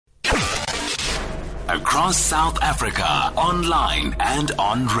across South Africa, online and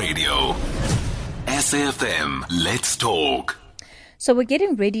on radio. SAFM, let's talk. So we're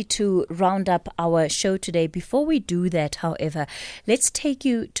getting ready to round up our show today. Before we do that, however, let's take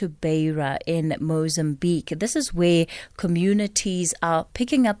you to Beira in Mozambique. This is where communities are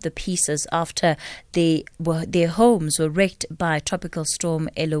picking up the pieces after their homes were wrecked by Tropical Storm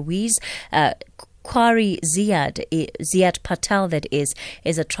Eloise. Qari Ziyaad Patel, that is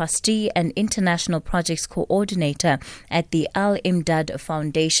a trustee and international projects coordinator at the Al-Imdaad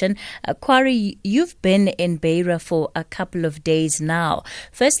Foundation. Qari, you've been in Beira for a couple of days now.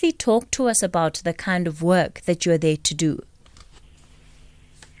 Firstly, talk to us about the kind of work that you're there to do.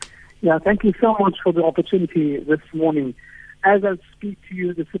 Yeah, thank you so much for the opportunity this morning. As I speak to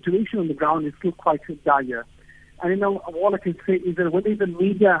you, the situation on the ground is still quite dire. And all I can say is that when there's a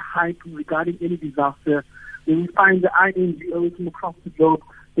media hype regarding any disaster, when we find the INGOs from across the globe,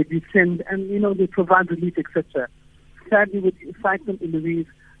 they descend and, they provide relief, etc. Sadly, with Cyclone Eloise,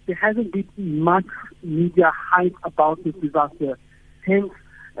 there hasn't been much media hype about this disaster. Hence,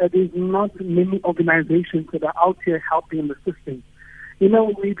 there's not many organizations that are out here helping and assisting.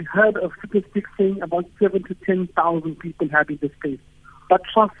 We've heard of statistics saying about 7,000 to 10,000 people have been displaced. But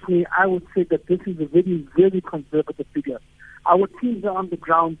trust me, I would say that this is a very, very conservative figure. Our teams are on the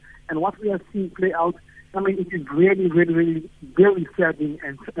ground, and what we are seeing play out, it is really, really, really very saddening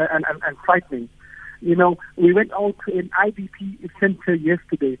and frightening. We went out to an IDP center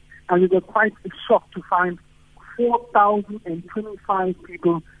yesterday, and we were quite shocked to find 4,025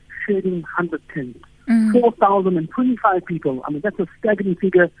 people sharing 100 tents. 4,025 people. That's a staggering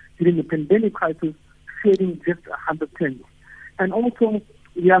figure during the pandemic crisis, sharing just 100 tents. And also,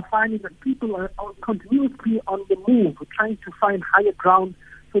 we are finding that people are continuously on the move, trying to find higher ground.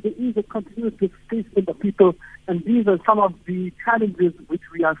 So there is a continuous displacement of people. And these are some of the challenges which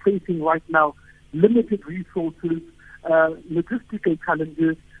we are facing right now. Limited resources, logistical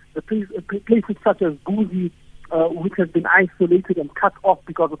challenges, the places such as Buzi, which have been isolated and cut off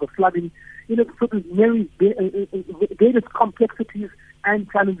because of the flooding. So there's various complexities and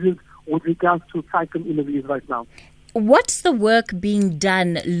challenges with regards to Cyclone Eloise right now. What's the work being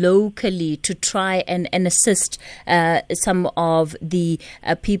done locally to try and assist some of the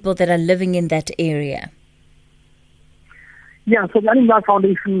people that are living in that area? Yeah, so the Al-Imdaad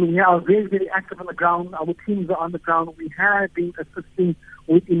Foundation, we are very, very active on the ground. Our teams are on the ground. We have been assisting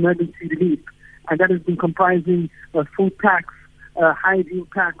with emergency relief, and that has been comprising food packs, hygiene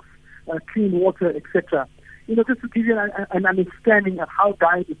packs, clean water, etc. Just to give you an understanding of how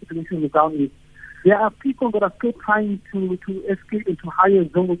dire the situation on the ground is. There are people that are still trying to escape into higher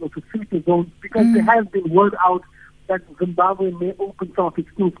zones or to safer zones because there has been word out that Zimbabwe may open some of its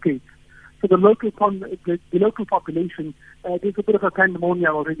sluice gates. So the local population, there's a bit of a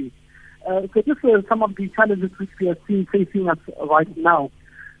pandemonium already. So these are some of the challenges which we are seeing facing us right now.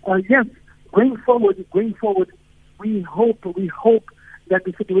 Yes, going forward, we hope that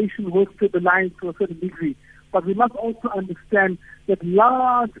the situation will stabilize to a certain degree. But we must also understand that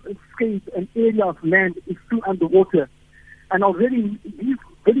large scale and area of land is still underwater. And already these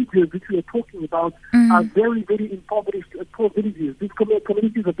villages which we are talking about are very, very impoverished, poor villages. These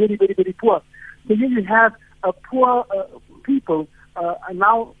communities are very, very, very poor. So here you have poor people are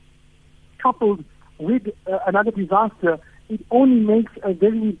now coupled with another disaster. It only makes a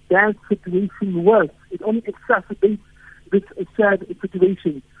very bad situation worse. It only exacerbates this sad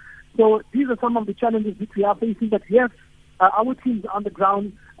situation. So these are some of the challenges which we are facing. But yes, our teams are on the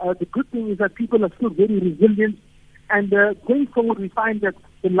ground. The good thing is that people are still very resilient. And going forward, we find that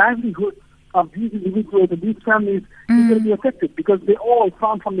the livelihood of these individuals and these families is going to be affected because they all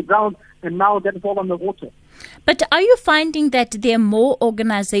found from the ground, and now that is all on the water. But are you finding that there are more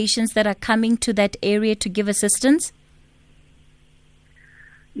organizations that are coming to that area to give assistance?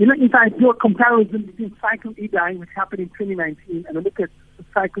 If I do a comparison between Cyclone Eloise, which happened in 2019, and I look at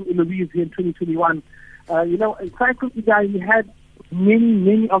Cyclone Eloise here in 2021, in Cyclone Eloise, we had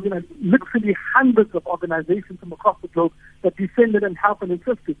many organizations, literally hundreds of organizations from across the globe that descended and helped and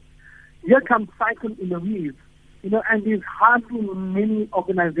assisted. Here comes Cyclone Eloise, and there's hardly many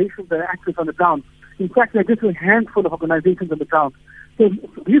organizations that are active on the ground. In fact, there are just a handful of organizations on the ground. So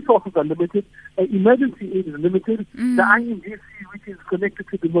resources are limited. Emergency aid is limited. The INGC, which is connected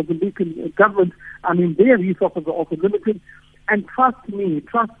to the Mozambican government, their resources are also limited. And trust me,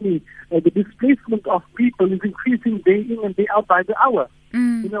 the displacement of people is increasing day in and day out by the hour.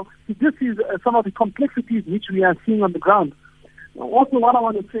 So this is some of the complexities which we are seeing on the ground. Also, what I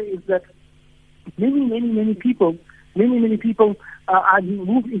want to say is that many people are being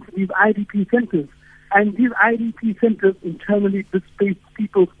moved into these IDP centers. And these IDP centers, internally displaced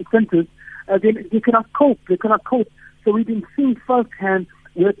people's centers, they cannot cope. They cannot cope. So we've been seeing firsthand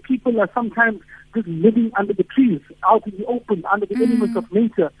where people are sometimes just living under the trees, out in the open, under the elements of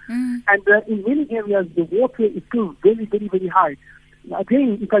nature. And in many areas, the water is still very, very, very high.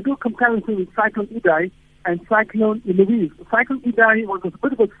 Again, if I do a comparison with Cyclone Eloise and Cyclone Eloise, Cyclone Eloise was a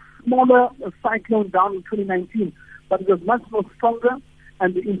bit of a smaller cyclone down in 2019, but it was much more stronger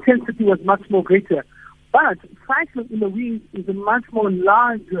and the intensity was much more greater. But Cyclone Eloise is a much more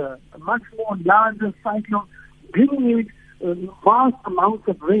larger cyclone, bringing in vast amounts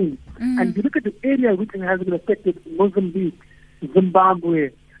of rain. And you look at the area which has been affected: Mozambique,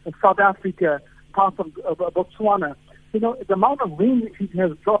 Zimbabwe, South Africa, parts of Botswana. The amount of rain which it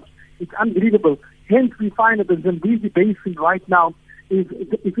has dropped is unbelievable. Hence, we find that the Zambezi Basin right now is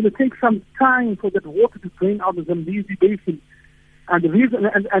going to take some time for that water to drain out the Zambezi Basin. And the reason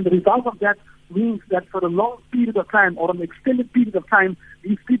and the result of that means that for a long period of time or an extended period of time,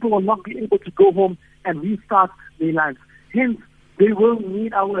 these people will not be able to go home and restart their lives. Hence, they will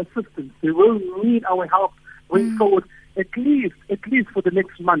need our assistance. They will need our help going forward, at least for the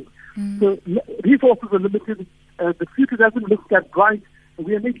next month. So resources are limited. The future doesn't look that bright.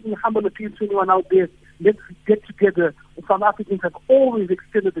 We are making a humble appeal to anyone out there. Let's get together. South Africans have always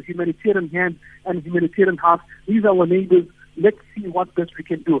extended the humanitarian hand and humanitarian heart. These are our neighbors. Let's see what best we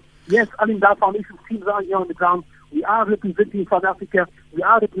can do. Yes, Al-Imdaad Foundation teams are here on the ground. We are representing South Africa. We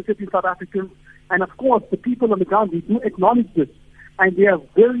are representing South Africans. And of course, the people on the ground, we do acknowledge this. And they are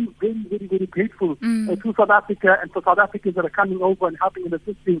very, very, very, very grateful to South Africa and for South Africans that are coming over and helping and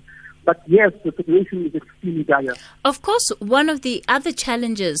assisting. But yes, the situation is extremely dire. Of course, one of the other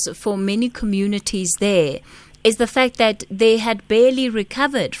challenges for many communities there is the fact that they had barely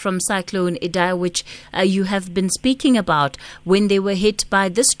recovered from Cyclone Eloise, which you have been speaking about, when they were hit by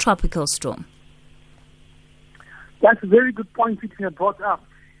this tropical storm. That's a very good point which you have brought up.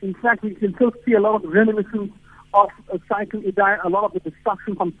 In fact, we can still see a lot of reminiscence of Cyclone Eloise, a lot of the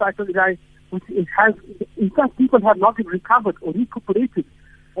destruction from Cyclone Eloise, which it has. In fact, people have not even recovered or recuperated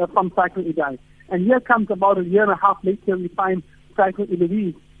from Cyclone Eloise. And here comes about a year and a half later, we find Cyclone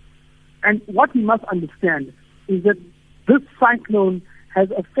Eloise. And what we must understand is that this cyclone has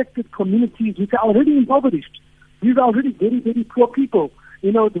affected communities which are already impoverished. These are already very, very poor people.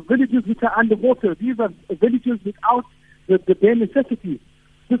 The villages which are underwater, these are villages without the bare necessities.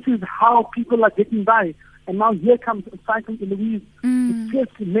 This is how people are getting by. And now here comes Cyclone Eloise. It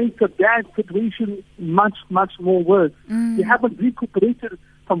just makes a bad situation much, much more worse. They haven't recuperated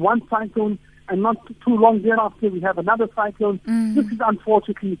from one cyclone, and not too long thereafter we have another cyclone. This is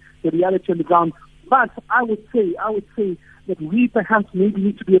unfortunately the reality on the ground. But I would say that we perhaps maybe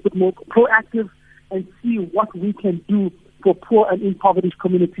need to be a bit more proactive and see what we can do for poor and impoverished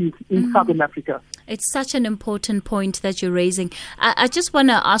communities in Southern Africa. It's such an important point that you're raising. I just want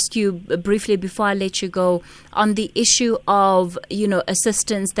to ask you briefly before I let you go on the issue of,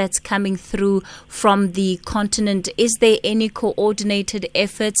 assistance that's coming through from the continent. Is there any coordinated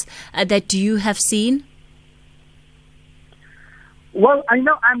efforts that you have seen? Well, I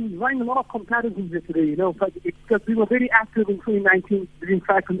know I'm running a lot of comparisons yesterday, because we were very active in 2019 during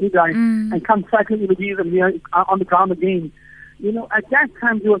Cyclone Eloise and come Cyclone Eloise and we are on the ground again. At that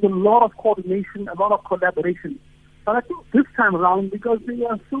time there was a lot of coordination, a lot of collaboration. But I think this time around, because there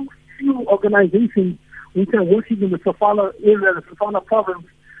are so few organizations which are working in the Sofala area, the Sofala province,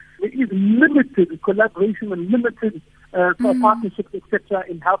 there is limited collaboration and limited partnerships, etc.,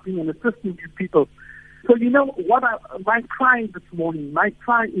 in helping and assisting these people. So my cry this morning,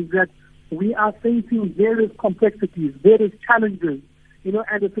 is that we are facing various complexities, various challenges,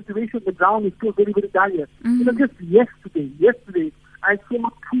 and the situation on the ground is still very, very dire. Just yesterday, I saw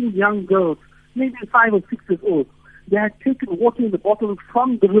two young girls, maybe 5 or 6 years old. They had taken water in the bottle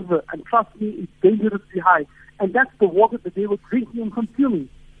from the river, and trust me, it's dangerously high. And that's the water that they were drinking and consuming.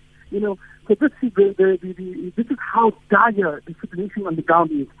 So this is how dire the situation on the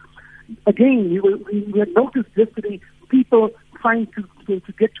ground is. Again, we had noticed yesterday people trying to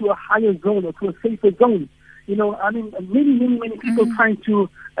get to a higher zone or to a safer zone. Many people trying to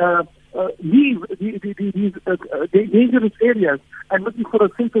leave these dangerous areas and looking for a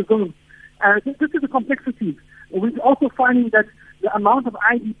safer zone. This is the complexities. We're also finding that the amount of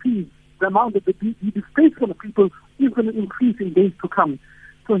IDPs, the amount of the displacement of people is going to increase in days to come.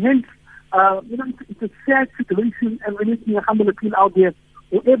 So hence, it's a sad situation, and we're making a humble appeal out there.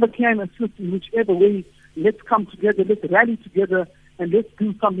 Whoever can assist in whichever way, let's come together, let's rally together, and let's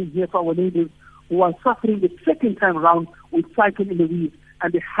do something here for our neighbors who are suffering the second time around with Cyclone Eloise,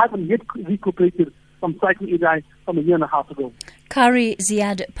 and they haven't yet recuperated from Cyclone Eloise from a year and a half ago. Qari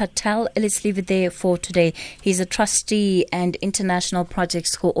Ziyaad Patel, let's leave it there for today. He's a trustee and international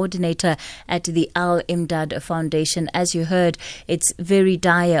projects coordinator at the Al-Imdaad Foundation. As you heard, it's very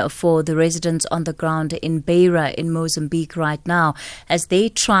dire for the residents on the ground in Beira in Mozambique right now as they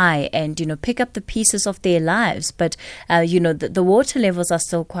try and, pick up the pieces of their lives. But, the water levels are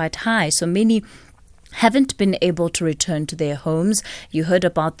still quite high. So many haven't been able to return to their homes. You heard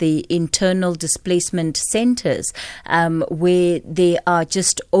about the internal displacement centers where they are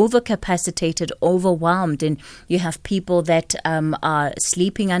just overcapacitated, overwhelmed, and you have people that are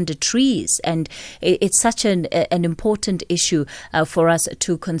sleeping under trees. And it's such an important issue for us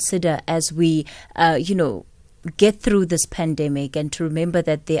to consider as we, get through this pandemic, and to remember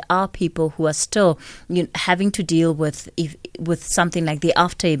that there are people who are still having to deal with something like the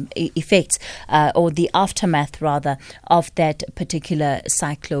after effects or the aftermath rather of that particular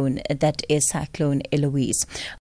cyclone, that is Cyclone Eloise.